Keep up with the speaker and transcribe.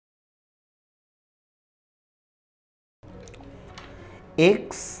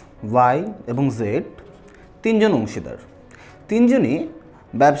X, Y এবং Z তিনজন অংশীদার, তিনজনই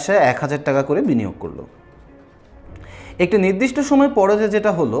ব্যবসায় 1000 টাকা করে বিনিয়োগ করলো। একটি নির্দিষ্ট সময় পরে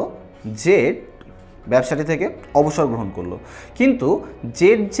যেটা হলো, জেড ব্যবসাটি থেকে অবসর গ্রহণ করলো, কিন্তু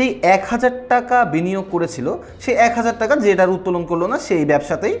জেড যেই 1000 টাকা বিনিয়োগ করেছিল সেই 1000 টাকা জেড আর উত্তোলন করলো না, সেই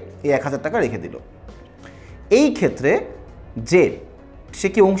ব্যবসাতেই এই 1000 টাকা রেখে দিল। এই ক্ষেত্রে জেড সে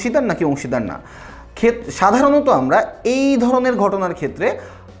কি অংশীদার নাকি অংশীদার না? সাধারণত আমরা এই ধরনের ঘটনার ক্ষেত্রে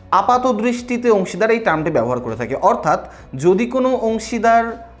আপাত দৃষ্টিতে অংশীদার এই টার্মটি ব্যবহার করে থাকি। অর্থাৎ যদি কোনো অংশীদার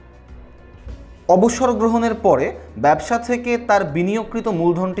অবসর গ্রহণের পরে ব্যবসা থেকে তার বিনিয়োগকৃত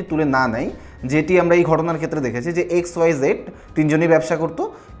মূলধনটি তুলে না নেয়, যেটি আমরা এই ঘটনার ক্ষেত্রে দেখেছি যে এক্স, ওয়াই, জেড তিনজনই ব্যবসা করত,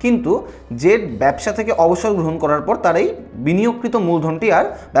 কিন্তু জেড ব্যবসা থেকে অবসর গ্রহণ করার পর তার এই বিনিয়োগকৃত মূলধনটি আর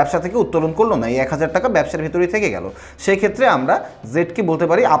ব্যবসা থেকে উত্তোলন করলো না, এই 1000 টাকা ব্যবসার ভিতরেই থেকে গেল। সেই ক্ষেত্রে আমরা জেডকে বলতে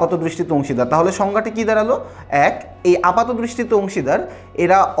পারি আপাত দৃষ্টিতে অংশীদার। তাহলে সংজ্ঞাটি কী দাঁড়ালো? এক, এই আপাত দৃষ্টিতে অংশীদার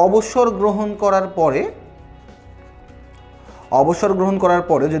এরা অবসর গ্রহণ করার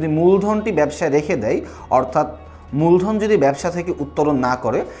পরে যদি মূলধনটি ব্যবসায় রেখে দেয়, অর্থাৎ মূলধন যদি ব্যবসা থেকে উত্তোলন না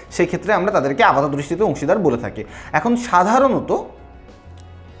করে, সেই ক্ষেত্রে আমরা তাদেরকে আপাত দৃষ্টিতে অংশীদার বলে থাকি। এখন সাধারণত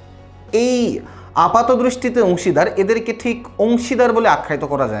এই আপাত দৃষ্টিতে অংশীদার এদেরকে ঠিক অংশীদার বলে আখ্যায়িত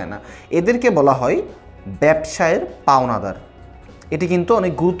করা যায় না, এদেরকে বলা হয় ব্যবসায়ের পাওনাদার। এটি কিন্তু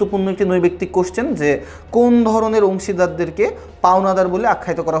অনেক গুরুত্বপূর্ণ একটি নৈর্ব্যক্তিক কোশ্চেন যে কোন ধরনের অংশীদারদেরকে পাওনাদার বলে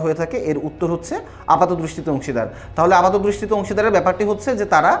আখ্যায়িত করা হয়ে থাকে। এর উত্তর হচ্ছে আপাত দৃষ্টিতে অংশীদার। তাহলে আপাত দৃষ্টিতে অংশীদারের ব্যাপারটি হচ্ছে যে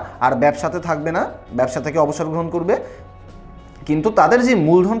তারা আর ব্যবসাতে থাকবে না, ব্যবসা থেকে অবসর গ্রহণ করবে, কিন্তু তাদের যে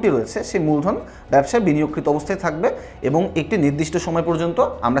মূলধনটি রয়েছে সেই মূলধন ব্যবসায় বিনিয়োগকৃত অবস্থায় থাকবে এবং একটি নির্দিষ্ট সময় পর্যন্ত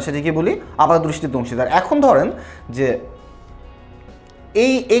আমরা সেটিকে বলি আপাত দৃষ্টিতে অংশীদার। এখন ধরেন যে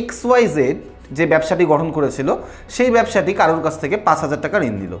এই এক্স, ওয়াই, জেড যে ব্যবসাটি গঠন করেছিল সেই ব্যবসাটি কারোর কাছ থেকে 5000 টাকা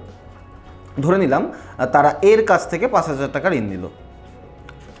ঋণ নিল। ধরে নিলাম তারা এর কাছ থেকে 5000 টাকা ঋণ নিল।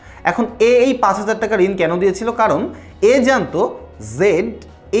 এখন এই 5000 টাকা ঋণ কেন দিয়েছিল? কারণ এ জানতো জেড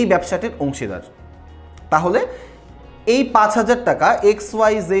এই ব্যবসাটির অংশীদার। তাহলে এই 5000 টাকা এক্স,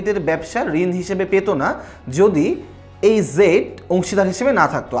 ওয়াই, জেডের ব্যবসার ঋণ হিসেবে পেত না যদি এই জেড অংশীদার হিসেবে না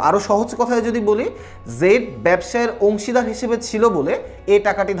থাকতো। আরও সহজ কথায় যদি বলি, জেড ব্যবসায়ের অংশীদার হিসেবে ছিল বলে এই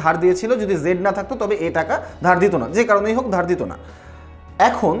টাকাটি ধার দিয়েছিল, যদি জেড না থাকতো তবে এই টাকা ধার দিত না, যে কারণেই হোক ধার দিত না।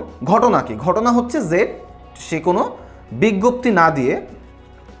 এখন ঘটনা কি? ঘটনা হচ্ছে জেড সে কোনো বিজ্ঞপ্তি না দিয়ে,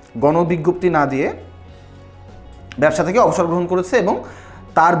 গণবিজ্ঞপ্তি না দিয়ে ব্যবসা থেকে অবসর গ্রহণ করেছে এবং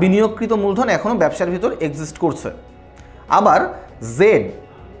তার বিনিয়োগকৃত মূলধন এখনও ব্যবসার ভিতর এক্সিস্ট করছে। আবার জেড,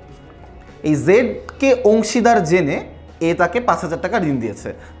 এই জেডকে অংশীদার জেনে এ তাকে 5000 টাকা ঋণ দিয়েছে।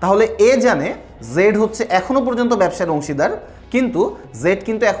 তাহলে এ জানে জেড হচ্ছে এখনও পর্যন্ত ব্যবসার অংশীদার, কিন্তু জেড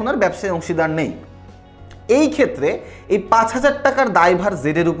কিন্তু এখন আর ব্যবসায় অংশীদার নেই। এই ক্ষেত্রে এই 5000 টাকার দায়ভার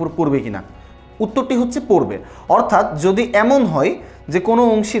জেডের উপর পড়বে কিনা? উত্তরটি হচ্ছে পড়বে। অর্থাৎ যদি এমন হয় যে কোনো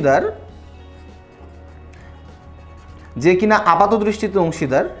অংশীদার যে কিনা আপাত দৃষ্টিতে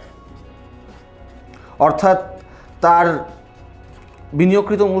অংশীদার, অর্থাৎ তার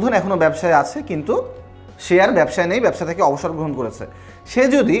বিনিয়োগকৃত মূলধন এখনও ব্যবসায় আছে কিন্তু সে আর ব্যবসায় নেই, ব্যবসা থেকে অবসর গ্রহণ করেছে, সে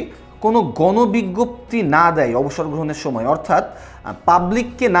যদি কোনো গণবিজ্ঞপ্তি না দেয় অবসর গ্রহণের সময়, অর্থাৎ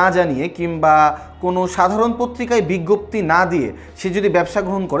পাবলিককে না জানিয়ে কিংবা কোনো সাধারণ পত্রিকায় বিজ্ঞপ্তি না দিয়ে সে যদি ব্যবসা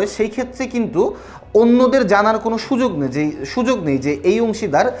গ্রহণ করে, সেই ক্ষেত্রে কিন্তু অন্যদের জানার কোনো সুযোগ নেই যে এই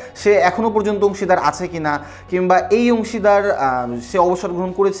অংশীদার সে এখনও পর্যন্ত অংশীদার আছে কিনা, কিংবা এই অংশীদার সে অবসর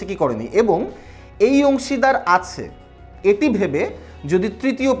গ্রহণ করেছে কি করেনি। এবং এই অংশীদার আছে এটি ভেবে যদি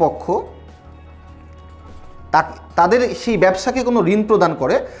তৃতীয় পক্ষ তাদের সেই ব্যবসাকে কোনো ঋণ প্রদান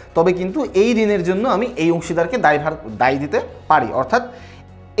করে, তবে কিন্তু এই ঋণের জন্য আমি এই অংশীদারকে দায়ী দিতে পারি। অর্থাৎ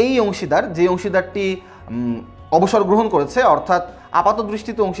এই অংশীদার, যে অংশীদারটি অবসর গ্রহণ করেছে, অর্থাৎ আপাত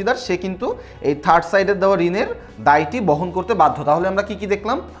দৃষ্টিতে অংশীদার, সে কিন্তু এই থার্ড সাইডের দেওয়া ঋণের দায়টি বহন করতে বাধ্য। তাহলে আমরা কি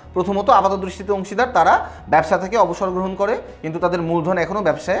দেখলাম? প্রথমত আপাত দৃষ্টিতে অংশীদার তারা ব্যবসা থেকে অবসর গ্রহণ করে কিন্তু তাদের মূলধন এখনও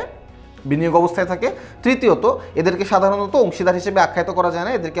ব্যবসায় বিনিয়োগ অবস্থায় থাকে। তৃতীয়ত এদেরকে সাধারণত অংশীদার হিসেবে আখ্যায়িত করা যায়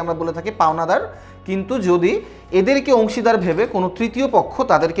না, এদেরকে আমরা বলে থাকি পাওনাদার। কিন্তু যদি এদেরকে অংশীদার ভেবে কোনো তৃতীয় পক্ষ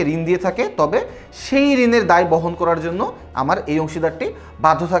তাদেরকে ঋণ দিয়ে থাকে, তবে সেই ঋণের দায় বহন করার জন্য আমার এই অংশীদারটি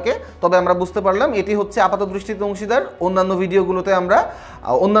বাধ্য থাকে। তবে আমরা বুঝতে পারলাম এটি হচ্ছে আপাত দৃষ্টিতে অংশীদার। অন্যান্য ভিডিওগুলোতে আমরা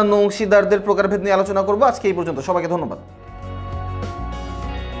অন্যান্য অংশীদারদের প্রকারভেদ নিয়ে আলোচনা করব। আজকে এই পর্যন্ত, সবাইকে ধন্যবাদ।